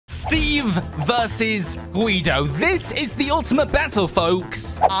Steve versus Guido. This is the ultimate battle,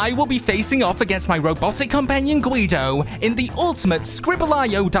 folks. I will be facing off against my robotic companion Guido in the ultimate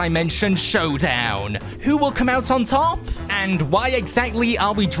Skribblio Dimension showdown. Who will come out on top? And why exactly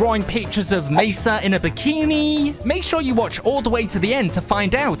are we drawing pictures of Mesa in a bikini? Make sure you watch all the way to the end to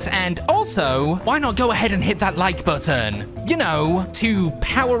find out. And also, why not go ahead and hit that like button? You know, to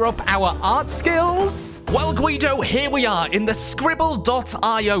power up our art skills? Well, Guido, here we are in the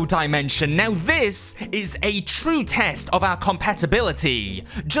Skribblio dimension. Now, this is a true test of our compatibility.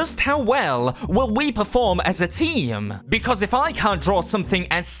 Just how well will we perform as a team? Because if I can't draw something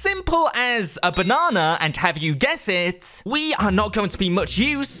as simple as a banana and have you guess it, we are not going to be much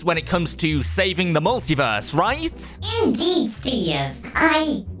use when it comes to saving the multiverse, right? Indeed, Steve.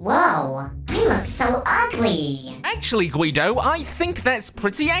 Whoa, I look so ugly. Actually, Guido, I think that's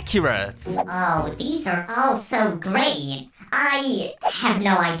pretty accurate. Oh, these are all so great. I have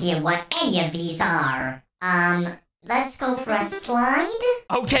no idea what any of these are. Let's go for a slide?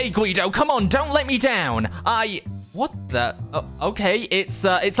 Okay, Guido, come on, don't let me down. What the? Oh, okay, it's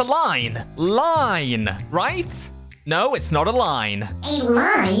a line. Line, right? No, it's not a line. A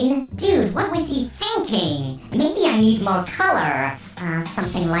line? Dude, what was he thinking? Maybe I need more color.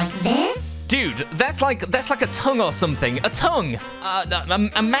 Something like this? Dude, that's like a tongue or something. A tongue.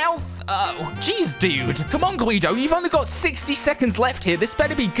 A mouth. Jeez, dude. Come on, Guido. You've only got 60 seconds left here. This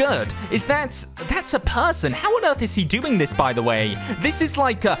better be good. That's a person. How on earth is he doing this, by the way? This is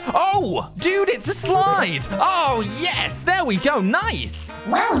like oh, dude, it's a slide. Oh, yes. There we go. Nice.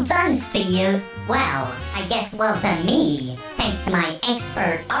 Well done, Steve. Well, I guess well done me. Thanks to my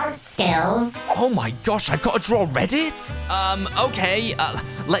expert art skills. Oh my gosh, I've got to draw Reddit? Okay,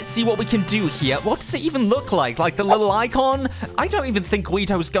 let's see what we can do here. What does it even look like? Like the little icon? I don't even think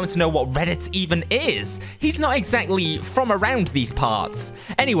Guido's going to know what Reddit even is. He's not exactly from around these parts.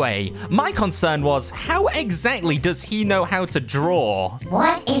 Anyway, my concern was, how exactly does he know how to draw?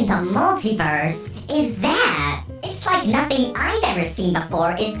 What in the multiverse is that? It's like nothing I've ever seen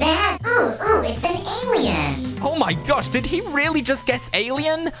before, is that? Oh, it's an alien. Oh my gosh, did he really just guess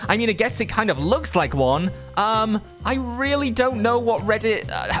alien? I mean, I guess it kind of looks like one. I really don't know what Reddit...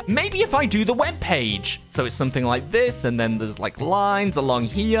 maybe if I do the web page. So it's something like this, and then there's like lines along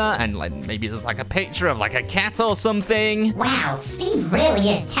here, and like maybe there's like a picture of like a cat or something. Wow, Steve really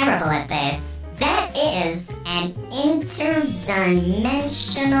is terrible at this. That is an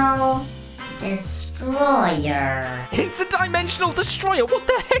interdimensional destroyer. Interdimensional destroyer? What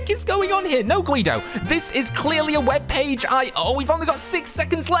the heck is going on here? No, Guido, this is clearly a web page. Oh, we've only got 6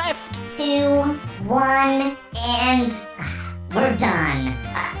 seconds left. 2, 1, and we're done.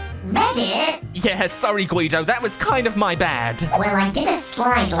 Reddit? Yeah, sorry, Guido, that was kind of my bad. Well, I did a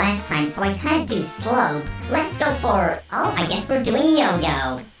slide last time, so I can't do slope. Let's go for... oh, I guess we're doing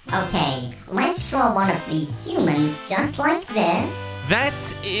yo-yo. Okay, let's draw one of the humans just like this. That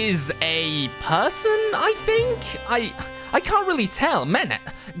is a person, I think? I can't really tell. Man,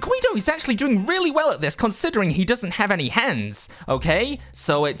 Guido is actually doing really well at this, considering he doesn't have any hands. Okay,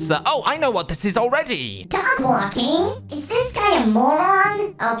 so it's... oh, I know what this is already. Dog walking? Is this guy a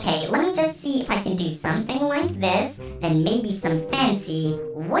moron? Okay, let me just see if I can do something like this. Then maybe some fancy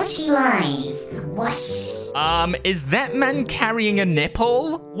whooshy lines. Whoosh. Is that man carrying a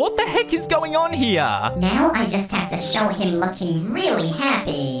nipple? What the heck is going on here? Now I just have to show him looking really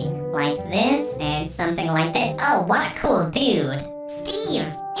happy. Like this, and something like this. Oh, what a cool dude. Steve,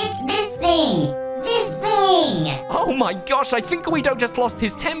 it's this thing. This thing! Oh my gosh, I think Guido just lost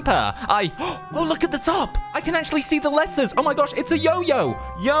his temper. Oh, look at the top. I can actually see the letters. Oh my gosh, it's a yo-yo.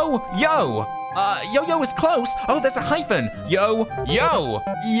 Yo-yo. Yo-yo is close. Oh, there's a hyphen. Yo-yo.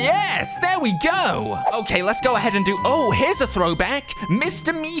 Yes, there we go. Okay, let's go ahead and do... oh, here's a throwback.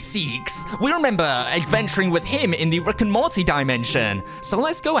 Mr. Meeseeks. We remember adventuring with him in the Rick and Morty dimension. So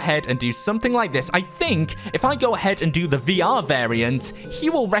let's go ahead and do something like this. I think if I go ahead and do the VR variant, he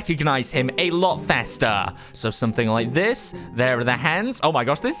will recognize him a lot faster. So something like this. There are the hands. Oh my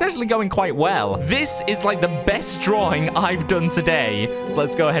gosh, this is actually going quite well. This is like the best drawing I've done today. So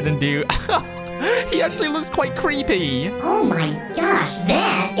let's go ahead and do... he actually looks quite creepy. Oh my gosh,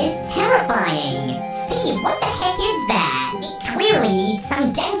 that is terrifying. Steve, what the heck is that? It clearly needs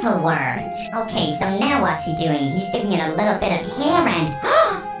some dental work. Okay, so now what's he doing? He's giving it a little bit of hair and...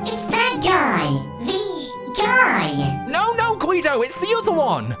 it's that guy! The guy! No, Guido, it's the other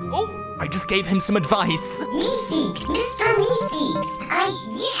one. Oh, I just gave him some advice. Meeseeks, Mr. Meeseeks.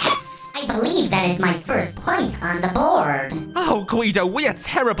 Yes! I believe that is my first point on the board. Oh, Guido, we are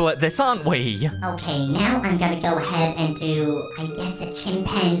terrible at this, aren't we? Okay, now I'm gonna go ahead and do, I guess, a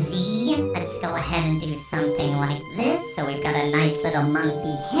chimpanzee. Let's go ahead and do something like this. So we've got a nice little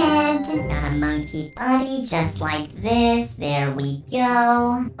monkey head, got a monkey body just like this. There we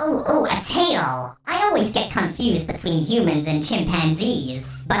go. Oh, a tail. I always get confused between humans and chimpanzees.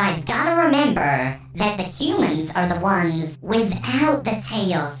 But I've gotta remember that the humans are the ones without the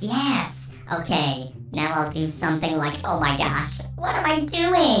tails. Yes. Okay, now I'll do something like, oh my gosh, what am I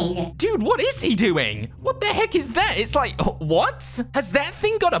doing? Dude, what is he doing? What the heck is that? It's like, what? Has that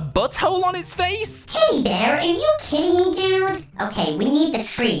thing got a butthole on its face? Teddy bear, are you kidding me, dude? Okay, we need the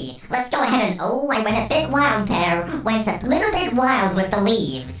tree. Let's go ahead and, oh, I went a bit wild there. Went a little bit wild with the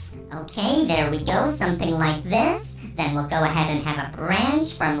leaves. Okay, there we go, something like this. Then we'll go ahead and have a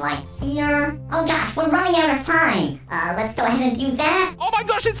branch from like here. Oh gosh, we're running out of time. Let's go ahead and do that. Oh my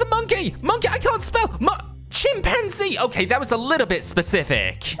gosh, it's a monkey! Monkey, I can't spell! Chimpanzee! Okay, that was a little bit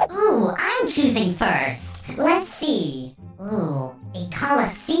specific. Ooh, I'm choosing first. Let's see. Ooh, a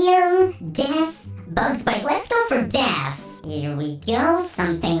Colosseum, death, Bugs Bunny. Let's go for death. Here we go,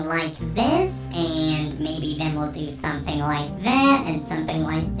 something like this, and maybe then we'll do something like that, and something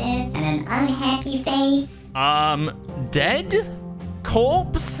like this, and an unhappy face. Dead?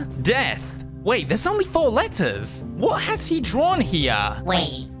 Corpse? Death. Wait, there's only 4 letters. What has he drawn here?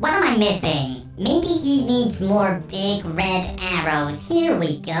 Wait, what am I missing? Maybe he needs more big red arrows. Here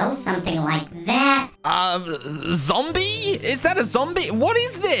we go, something like that. Zombie? Is that a zombie? What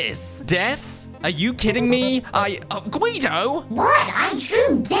is this? Death? Are you kidding me? Guido? What? I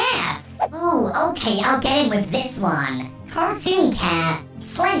drew death. Ooh, okay, I'll get in with this one. Cartoon Cat,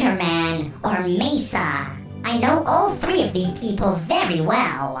 Slender Man, or Mesa. I know all 3 of these people very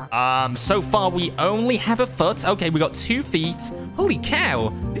well. So far we only have a foot. Okay, we got 2 feet. Holy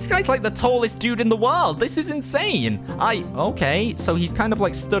cow. This guy's like the tallest dude in the world. This is insane. Okay, so he's kind of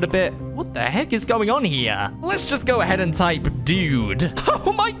like stood a bit. What the heck is going on here? Let's just go ahead and type dude.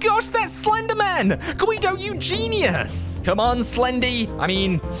 Oh my gosh, that's Slender Man. Guido, you genius. Come on,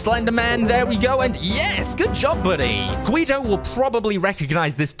 Slender Man, there we go. And yes, good job, buddy. Guido will probably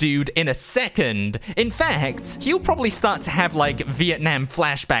recognize this dude in a second. In fact, he'll probably start to have like Vietnam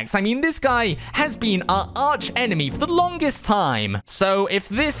flashbacks. I mean, this guy has been our arch enemy for the longest time. So if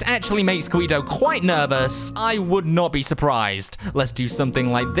this actually makes Guido quite nervous, I would not be surprised. Let's do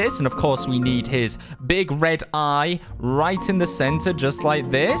something like this. And of course, we need his big red eye right in the center, just like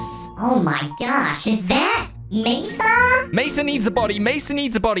this. Oh my gosh, is that Mesa? Mesa needs a body. Mesa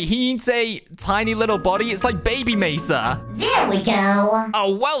needs a body. He needs a tiny little body. It's like baby Mesa. There we go.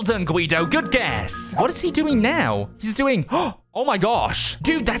 Oh, well done, Guido. Good guess. What is he doing now? He's doing... Oh my gosh.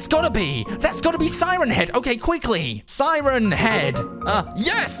 Dude, that's gotta be Siren Head. Okay, quickly. Siren Head.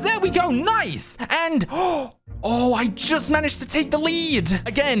 Yes, there we go. Nice. And... Oh, I just managed to take the lead.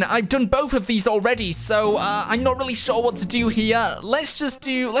 Again, I've done both of these already, so I'm not really sure what to do here. Let's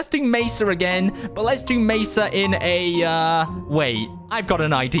do Mesa again, but let's do Mesa in a, wait, I've got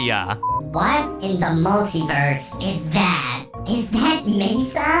an idea. What in the multiverse is that? Is that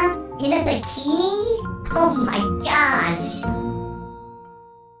Mesa in a bikini? Oh my gosh.